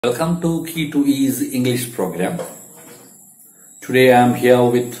Welcome to Key to Ease English program. Today I am here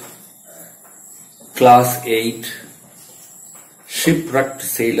with Class 8 Shipwrecked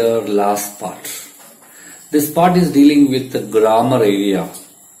Sailor last part. This part is dealing with the grammar area.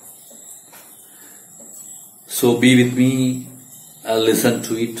 So be with me, listen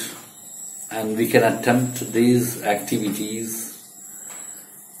to it, and we can attempt these activities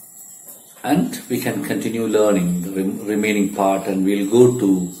and we can continue learning the remaining part, and we'll go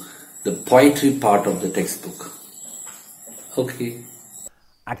to the poetry part of the textbook. Okay.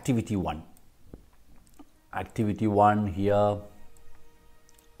 Activity 1. Activity 1 here.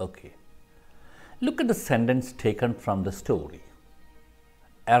 Okay. Look at the sentence taken from the story.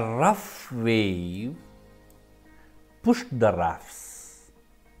 A rough wave pushed the rafts.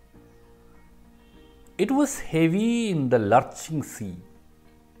 It was heavy in the lurching sea.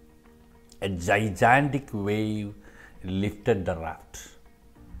 A gigantic wave lifted the raft.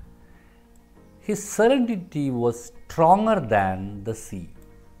 His serenity was stronger than the sea.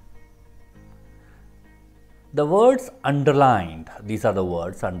 The words underlined, these are the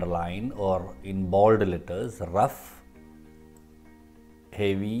words underlined or in bold letters: rough,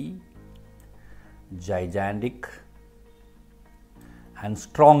 heavy, gigantic, and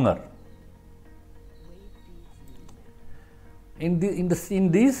stronger. In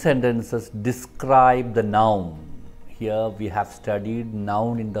these sentences, describe the noun. Here we have studied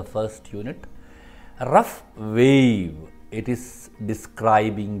noun in the first unit. Rough wave, it is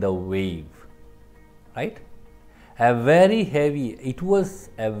describing the wave, right? A very heavy, it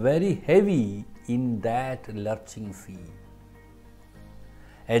was a very heavy in that lurching sea.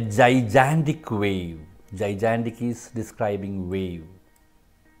 A gigantic wave, gigantic is describing wave.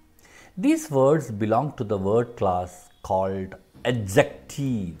 These words belong to the word class called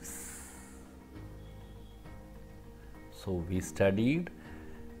adjectives. So we studied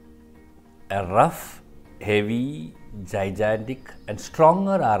a rough, heavy, gigantic, and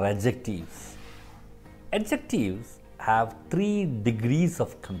stronger are adjectives. Adjectives have 3 degrees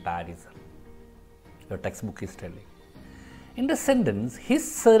of comparison. Your textbook is telling. In the sentence, his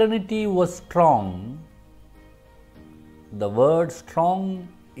serenity was strong. The word strong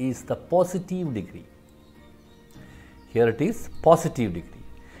is the positive degree. Here it is positive degree.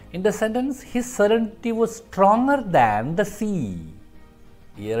 In the sentence, his serenity was stronger than the sea.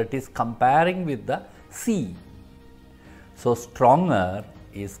 Here it is comparing with the sea. So stronger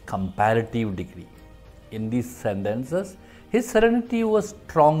is comparative degree. In these sentences, his serenity was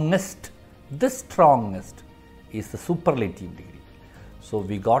strongest. The strongest is the superlative degree. So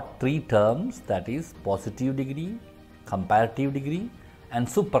we got 3 terms, that is positive degree, comparative degree, and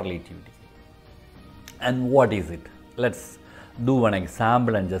superlative degree. And what is it? Let's do one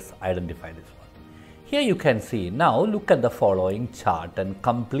example and just identify this one. Here you can see, now look at the following chart and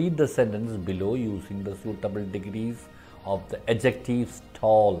complete the sentence below using the suitable degrees of the adjectives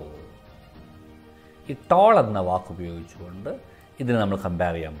tall. ഈ tall എന്ന വാക്ക് ഉപയോഗിച്ചുകൊണ്ട് ഇതിനെ നമ്മൾ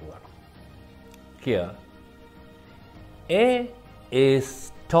compare ചെയ്യാൻ പോവുകയാണ്. Here A is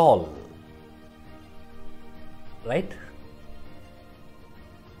tall, right?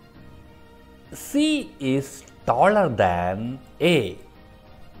 C is taller than A.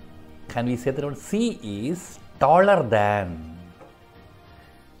 Can we say that one? C is taller than.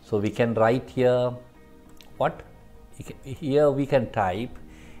 So we can write here what? Here we can type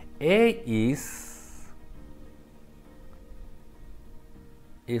A is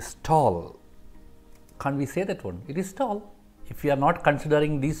tall. Can't we say that one? It is tall. If you are not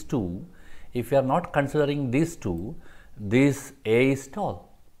considering these two, this A is tall.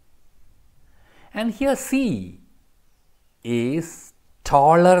 And here C is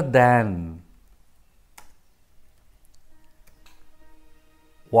taller than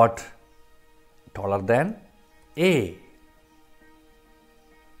what? Taller than A.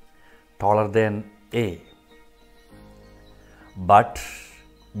 Taller than A. But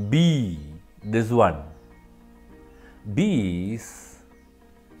B, this one, B is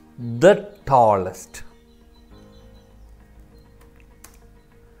the tallest.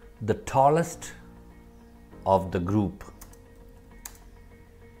 The tallest of the group.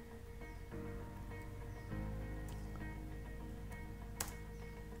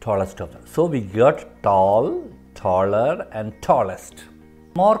 Tallest of them. So we got tall, taller, and tallest.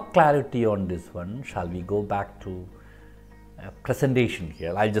 More clarity on this one. Shall we go back to presentation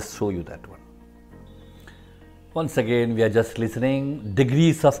here? I'll just show you that one. Once again, we are just listening.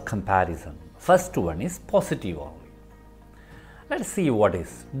 Degrees of comparison. First one is positive only. Let's see what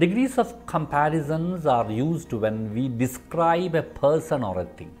is. Degrees of comparisons are used when we describe a person or a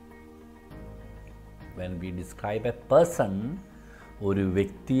thing. When we describe a person ഒരു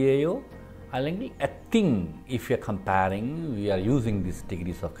വ്യക്തിയെയോ അല്ലെങ്കിൽ a thing. If you are comparing, we are using these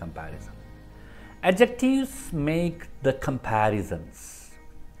degrees of comparison. Adjectives make the comparisons.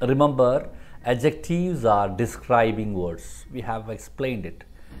 Remember, adjectives are describing words. We have explained it.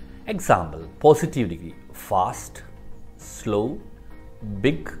 Example, positive degree: fast, slow,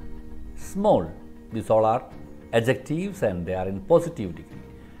 big, small. These all are adjectives and they are in positive degree.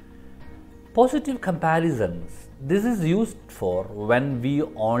 Positive comparisons, this is used for when we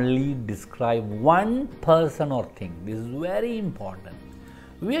only describe one person or thing. This is very important.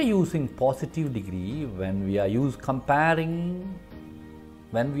 We are using positive degree when we are comparing,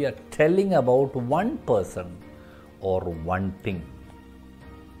 when we are telling about one person or one thing.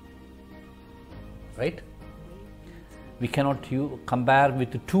 Right? We cannot compare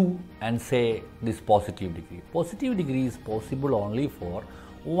with two and say this positive degree. Positive degree is possible only for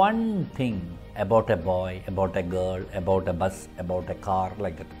one thing, about a boy, about a girl, about a bus, about a car,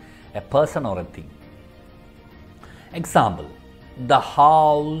 like that, a person or a thing. Example, the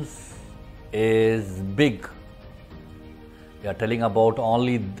house is big. We are telling about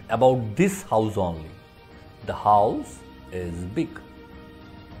this house only. The house is big.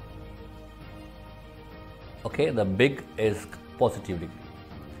 Okay, the big is positive degree.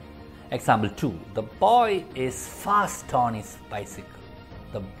 Example 2, the boy is fast on his bicycle.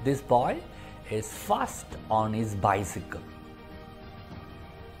 This boy is fast on his bicycle.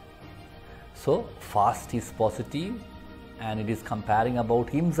 So, fast is positive and it is comparing about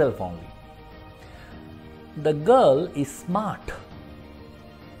himself only. The girl is smart.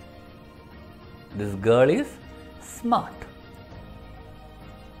 This girl is smart.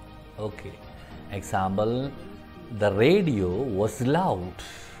 Okay. Example, the radio was loud.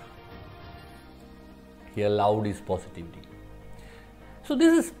 Here loud is positive degree. So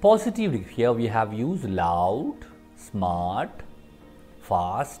this is positive degree. Here we have used loud, smart,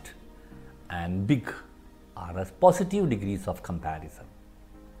 fast and big are as positive degrees of comparison.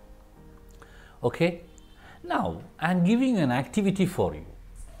 Okay. Now I am giving an activity for you.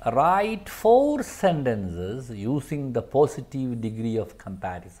 Write 4 sentences using the positive degree of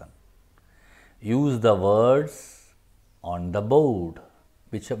comparison. Use the words on the board.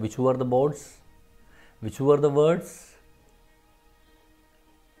 Which were the boards? Which were the words?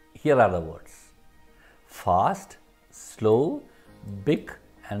 Here are the words: fast, slow, big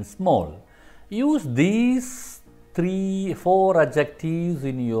and small. Use these 4 adjectives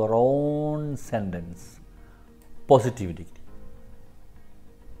in your own sentence. Positive degree.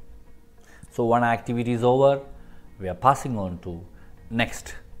 So one activity is over. We are passing on to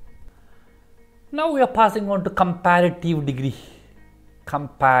next. Now we are passing on to comparative degree.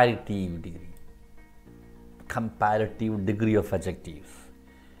 Comparative degree. Comparative degree of adjectives.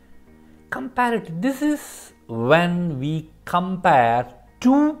 Comparative, this is when we compare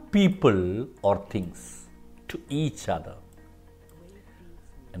 2 people or things to each other.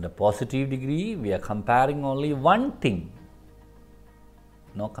 In the positive degree, we are comparing only one thing.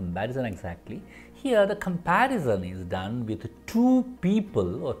 No comparison exactly. Here the comparison is done with 2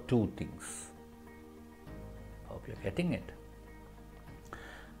 people or 2 things. Hope you are getting it.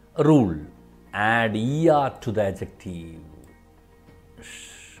 Rule: add er to the adjective.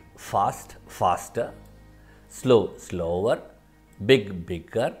 Fast, faster, slow, slower, big,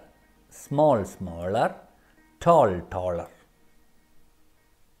 bigger, small, smaller, tall, taller.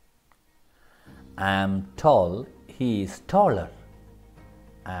 I am tall, he is taller.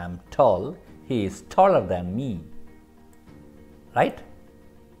 I am tall, he is taller than me. Right?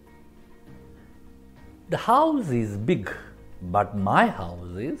 The house is big, but my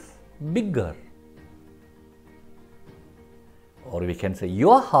house is bigger. Or we can say,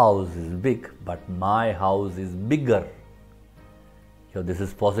 your house is big, but my house is bigger. Here this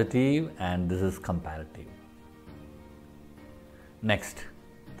is positive and this is comparative. Next,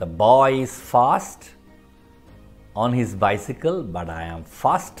 the boy is fast on his bicycle, but I am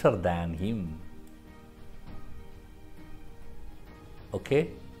faster than him. Okay?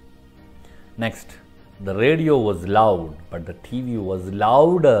 Next, the radio was loud, but the TV was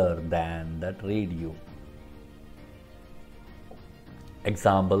louder than that radio.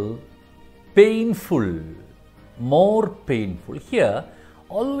 Example, painful, more painful. Here,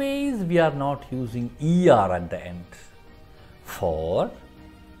 always we are not using er at the end. For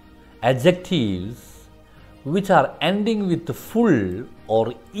adjectives which are ending with full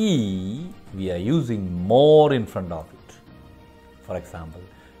or e, we are using more in front of it. For example,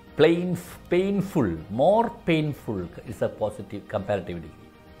 painful, more painful is a positive comparative degree.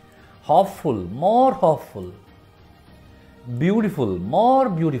 Hopeful, more hopeful. Beautiful, more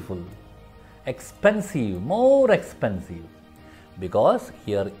beautiful. Expensive, more expensive. because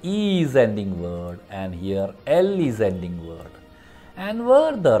here E is ending word and here L is ending word. And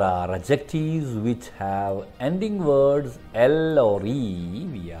where there are adjectives which have ending words L or E,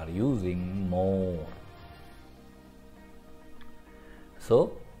 we are using more.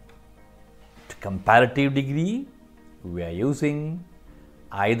 So, to comparative degree, we are using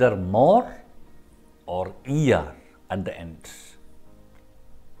either more or ER at the end.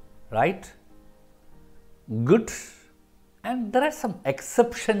 Right? Good. And there are some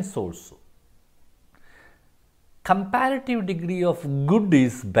exceptions also. Comparative degree of good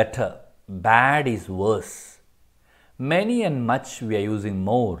is better, bad is worse. Many and much we are using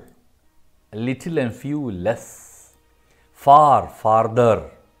more, little and few less. Far, farther,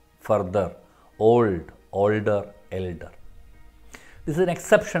 further, old, older, elder. This is an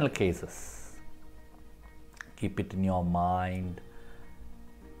exceptional cases. Keep it in your mind.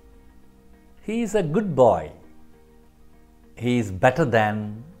 He is a good boy. He is better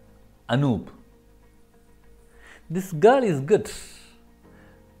than Anoop. This girl is good,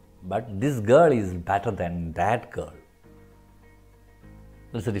 but this girl is better than that girl.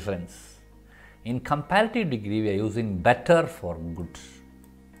 There's a difference. In comparative degree, we are using better for good.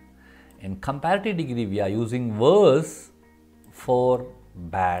 In comparative degree, we are using worse for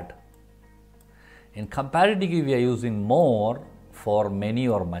bad. In comparative degree, we are using more for many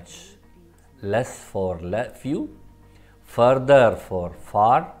or much, less for few, further for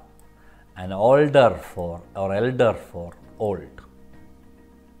far, and older for or elder for old.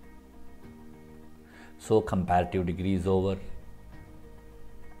 So comparative degree is over.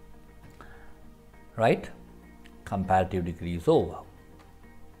 Right? Comparative degree is over.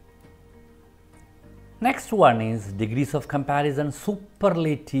 Next one is degrees of comparison,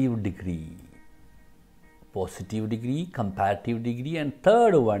 superlative degree. Positive degree, comparative degree, and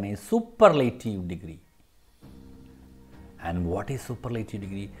third one is superlative degree. And what is superlative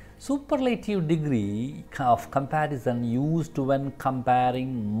degree? Superlative degree of comparison used when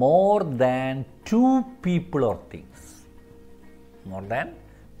comparing more than two people or things. More than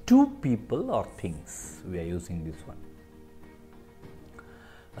two people or things, we are using this one.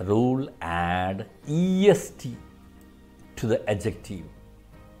 Rule: add est to the adjective.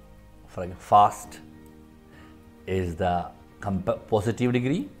 For example, fast is the positive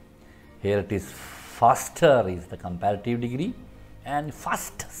degree. Here it is faster is the comparative degree, and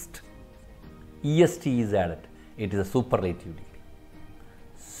fastest est is added. It is a superlative degree.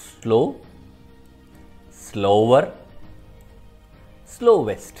 Slow, slower,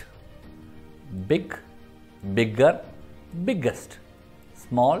 slowest. Big, bigger, biggest.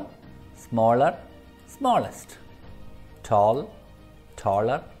 Small, smaller, smallest. Tall,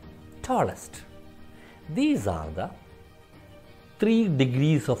 taller, tallest. These are the 3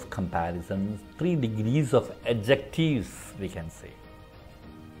 degrees of comparison, 3 degrees of adjectives, we can say.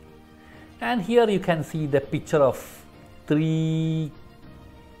 And here you can see the picture of 3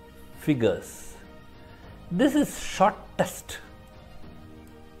 figures. This is shortest.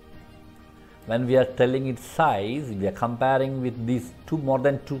 When we are telling its size, we are comparing with these two, more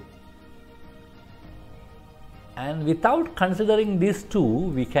than 2. And without considering these 2,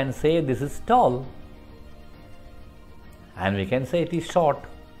 we can say this is tall. And we can say it is short,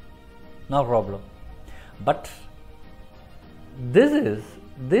 no problem. But this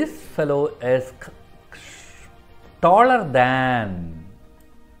fellow is taller than,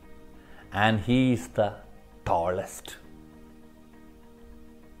 and he is the tallest.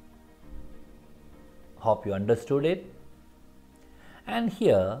 Hope you understood it. And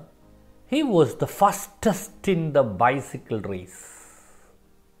here, he was the fastest in the bicycle race.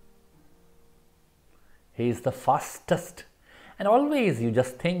 He is the fastest. And always you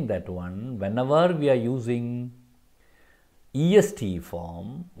just think that one, whenever we are using est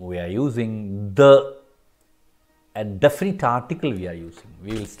form, we are using a definite article we are using.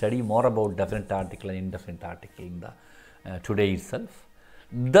 We will study more about definite article and indefinite article in the today itself.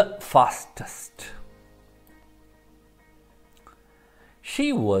 The fastest.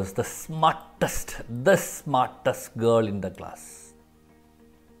 She was the smartest girl in the class.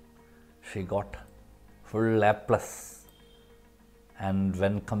 She got full A+. And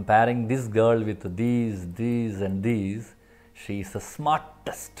when comparing this girl with these and these, she is the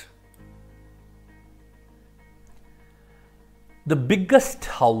smartest. The biggest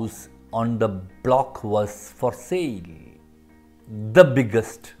house on the block was for sale. The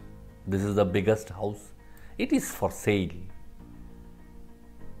biggest. This is the biggest house. It is for sale.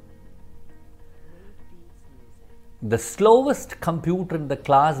 The slowest computer in the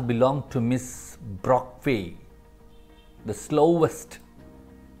class belonged to Miss Brockway. The slowest.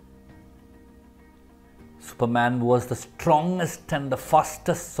 Superman was the strongest and the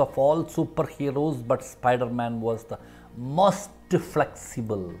fastest of all superheroes, but Spider-Man was the most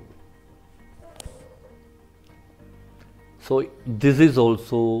flexible. So this is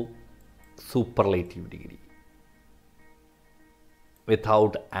also superlative degree.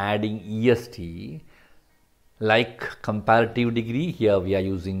 Without adding est, like comparative degree, here we are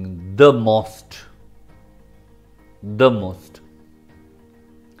using the most. The most.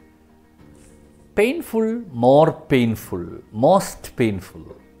 Painful, more painful, most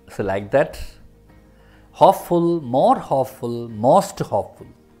painful. So like that. Hopeful, more hopeful, most hopeful.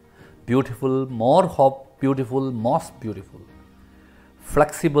 Beautiful, more beautiful, most beautiful.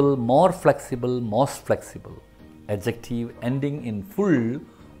 Flexible, more flexible, most flexible. Adjective ending in full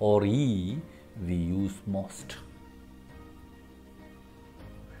or e, we use most.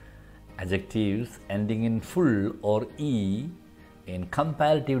 Adjectives ending in full or e, in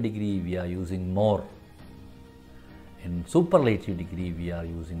comparative degree we are using more. In superlative degree we are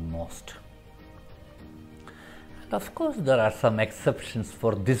using most. And of course there are some exceptions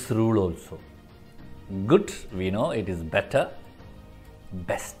for this rule also. Good, we know it is better,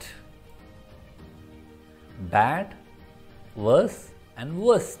 best. Bad, worse and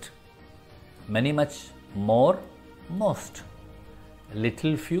worst. Many, much, more, most.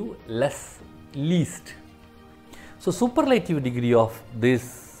 Little, few, less, least. So superlative degree of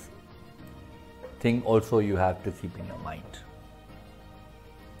this thing also you have to keep in your mind.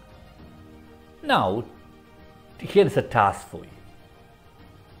 Now, here is a task for you.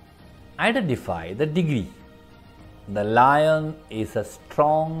 Identify the degree. The lion is a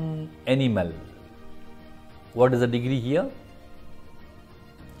strong animal. What is the degree here?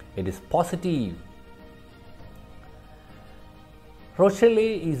 It is positive. Rochelle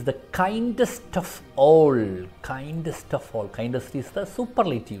is the kindest of all. Kindest of all. Kindest is the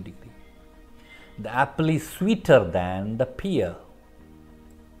superlative degree. The apple is sweeter than the pear.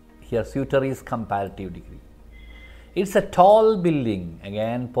 Here sweeter is comparative degree. It's a tall building.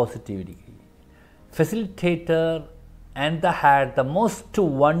 Again positive degree. Facilitator and had the most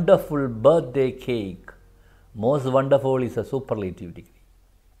wonderful birthday cake. Most wonderful is a superlative degree.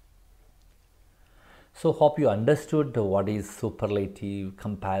 So hope you understood what is superlative,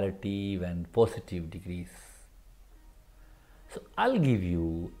 comparative and positive degrees. So I'll give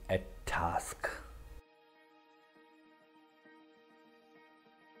you a task.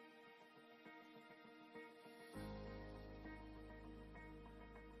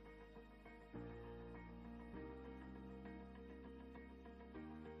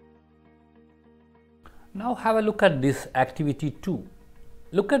 Now have a look at this activity 2.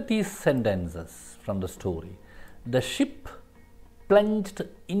 Look at these sentences from the story. The ship plunged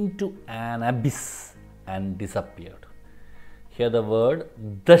into an abyss and disappeared. Here the word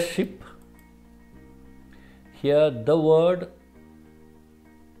the ship. Here the word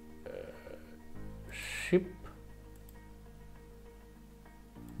ship.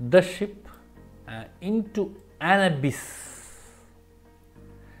 The ship into an abyss.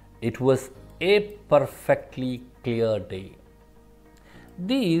 It was a perfectly clear day.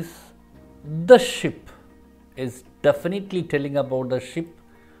 The ship is definitely telling about the ship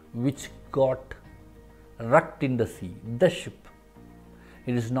which got wrecked in the sea. The ship.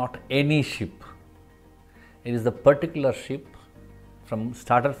 It is not any ship. It is the particular ship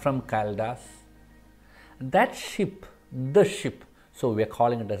started from Caldas. That ship, the ship. So we are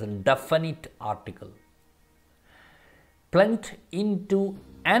calling it as a definite article. Plunged into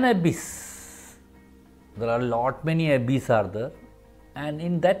an abyss. There are many abyss are there. And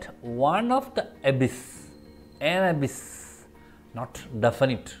in that one of the abyss, an abyss, not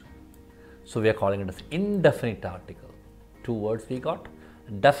definite. So we are calling it as indefinite article. Two words we got,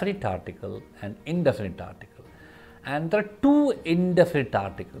 definite article and indefinite article. And there are two indefinite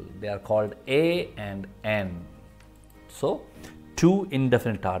articles. They are called a and an. So two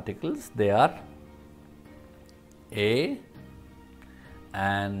indefinite articles, they are a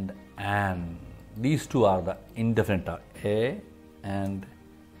and an. These two are the indefinite a and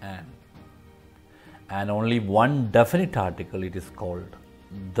an. And only one definite article, it is called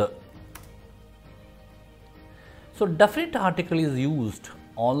the. So definite article is used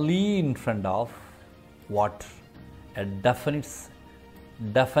only in front of what? A definite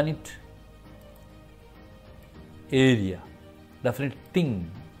area, definite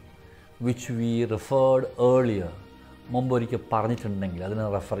thing which we referred earlier. മുമ്പൊരിക്കൽ പറഞ്ഞിട്ടുണ്ടെങ്കിൽ അതിനെ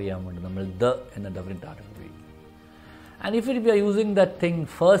refer ചെയ്യാൻ വേണ്ടി നമ്മൾ the എന്ന definite article ഉപയോഗിക്കും. And if we are using that thing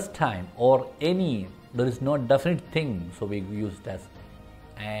first time or any, there is no definite thing, so we use it as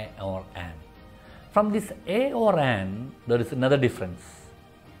a or an. From this a or an, there is another difference.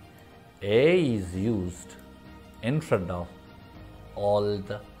 A is used in front of all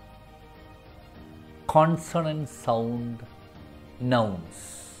the consonant sound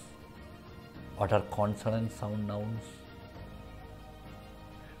nouns. What are consonant sound nouns?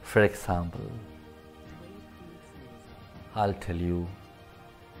 For example, I'll tell you,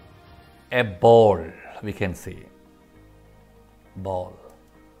 a ball, we can say ball,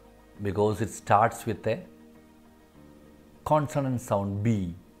 because it starts with a consonant sound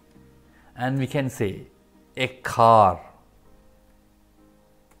B. And we can say a car.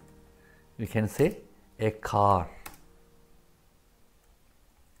 We can say a car.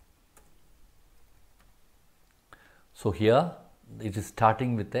 So here it is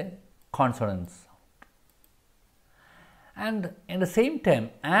starting with a consonant sound. And in the same time,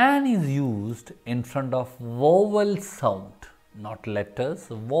 an is used in front of vowel sound, not letters,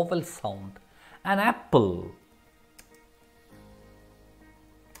 vowel sound. An apple.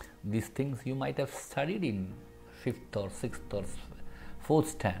 These things you might have studied in 5th or 6th or 4th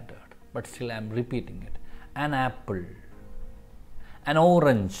standard, but still I am repeating it. An apple. An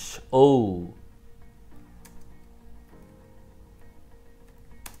orange. O.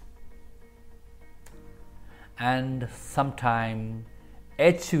 And sometime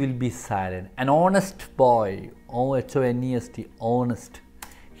H will be silent. An honest boy. O-H-O-N-E-S-T. Honest.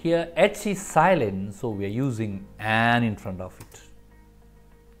 Here H is silent, so we are using an in front of it.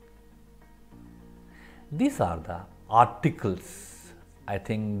 These are the articles. I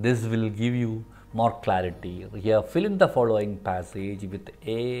think this will give you more clarity. Here, fill in the following passage with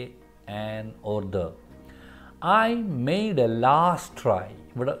a, an, or the. I made a last try.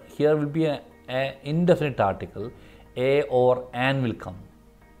 But here will be a indefinite article. A or an will come.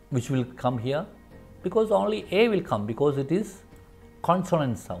 Which will come here? Because only a will come, because it is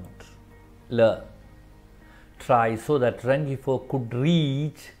consonant sound. L. Try, so that Rangifo could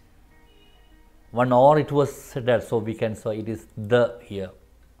reach one, or it was there, so we can say it is the here.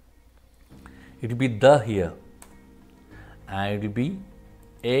 It will be the here, and it will be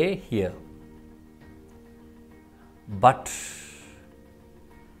a here. But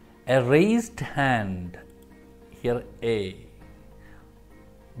a raised hand, here a,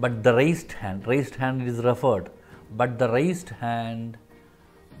 but the raised hand is referred, but the raised hand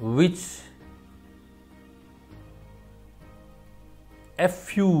which a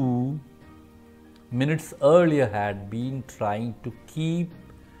few minutes earlier had been trying to keep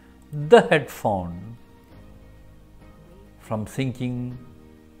the headphone from sinking,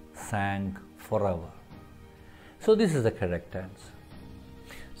 sank forever. So this is the correct answer.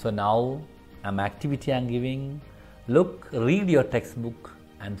 So now an activity I am giving. Look, read your textbook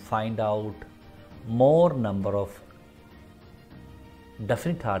and find out more number of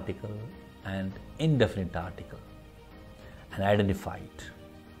definite article and indefinite article and identify it.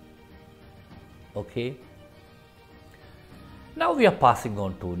 Okay. Now we are passing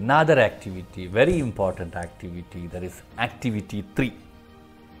on to another activity, very important activity, that is activity 3.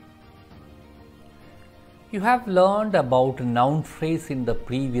 You have learned about noun phrase in the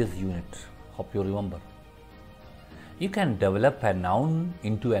previous unit. Hope you remember. You can develop a noun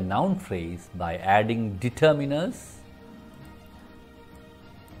into a noun phrase by adding determiners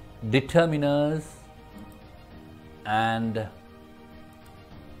and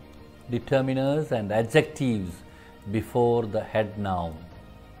adjectives before the head noun.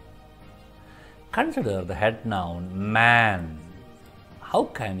 Consider the head noun man. How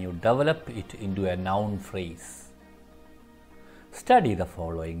can you develop it into a noun phrase? Study the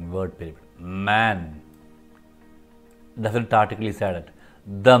following word pyramid. Man. Definite article is added.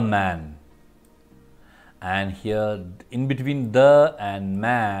 The man. And here in between the and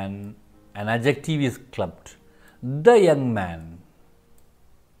man, an adjective is clubbed. The young man.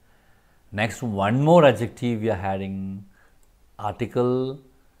 Next, one more adjective we are adding. Article,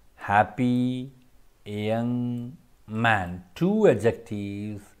 happy, young man. 2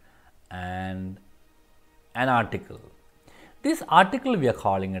 adjectives and an article. This article we are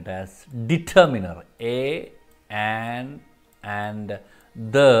calling it as determiner. A, an, and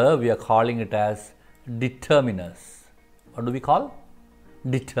the we are calling it as determiners. What do we call?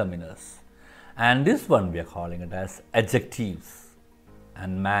 Determiners. And this one we are calling it as adjectives.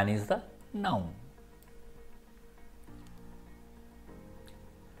 And man is the noun.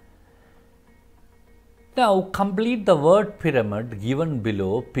 Now complete the word pyramid given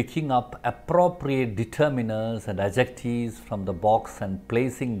below, picking up appropriate determiners and adjectives from the box and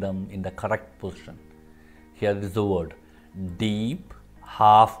placing them in the correct position. Here is the word deep,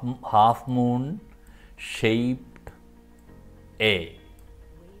 half moon, shaped, a,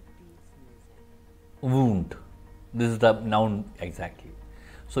 wound. This is the noun exactly.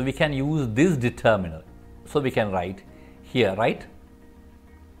 So we can use this determiner. So we can write here, right?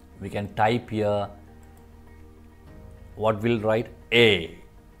 We can type here, what we'll write? A.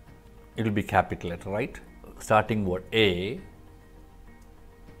 It will be capital letter, right? Starting word A.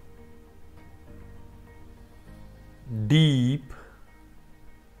 Deep,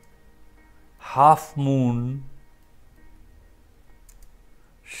 half moon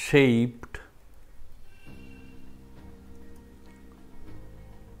shaped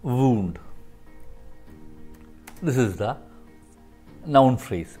wound. This is the noun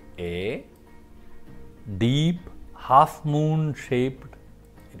phrase. A deep, half moon shaped,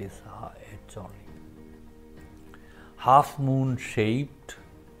 it is H only, half moon shaped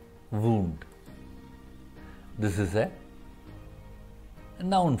wound. This is a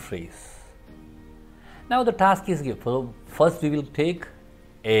noun phrase. Now the task is given. So first we will take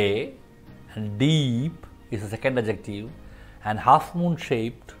A, and deep is the second adjective, and half moon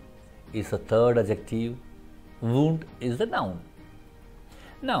shaped is the third adjective, wound is the noun.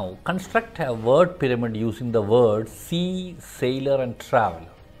 Now construct a word pyramid using the words sea, sailor and traveler.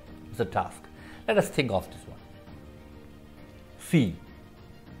 It's a task. Let us think of this one. Sea.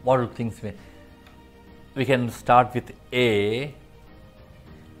 What do things mean? We can start with A,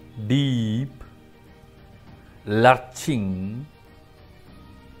 deep, lurching,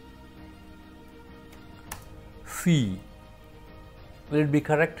 sea. Will it be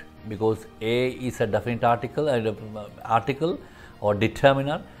correct? Because A is a definite article or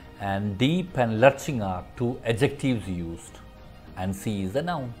determiner, and deep and lurching are two adjectives used, and sea is the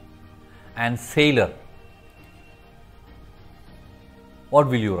noun. And sailor, what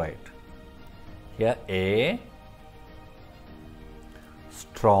will you write? Here A,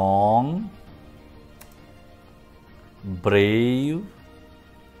 strong, brave,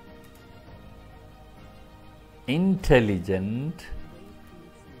 intelligent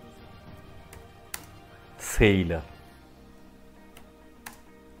sailor.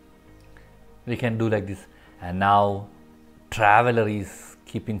 We can do like this. And now traveler is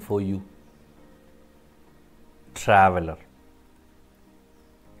keeping for you. Traveler.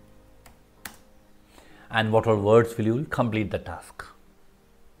 And what all words will you complete the task?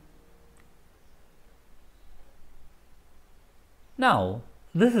 Now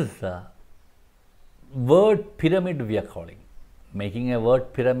this is the word pyramid we are calling. Making a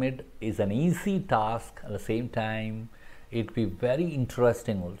word pyramid is an easy task. At the same time, it will be very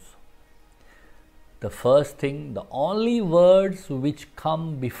interesting also. The first thing, the only words which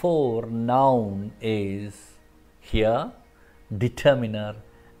come before noun is here determiner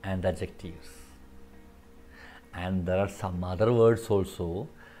and adjectives. And there are some other words also.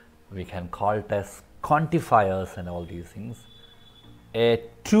 We can call it as quantifiers and all these things. A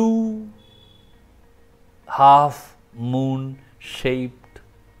two half moon shaped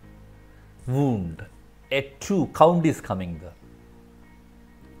wound. A two, count is coming there.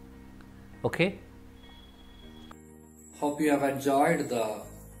 Okay. Hope you have enjoyed the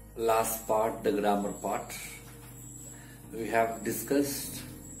last part, the grammar part. We have discussed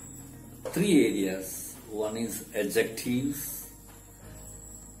three areas. One is adjectives,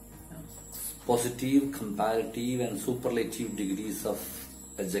 positive, comparative and superlative degrees of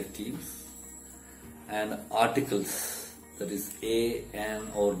adjectives, and articles, that is a, an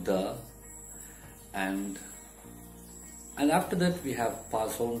or the, and after that we have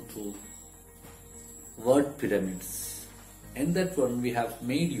passed on to word pyramids. In that one we have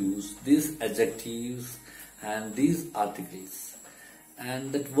made use these adjectives and these articles,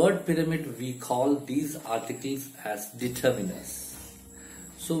 and that word pyramid we call these articles as determiners.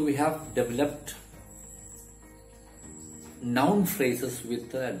 So we have developed noun phrases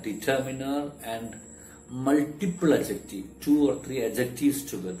with a determiner and multiple adjective, 2 or 3 adjectives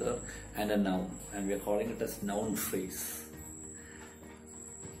together and a noun, and we are calling it as noun phrase.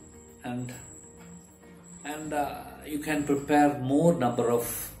 And you can prepare more number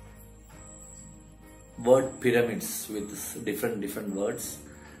of word pyramids with different words,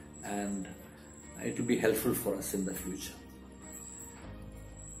 and it will be helpful for us in the future.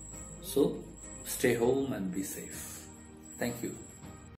 So stay home and be safe. Thank you.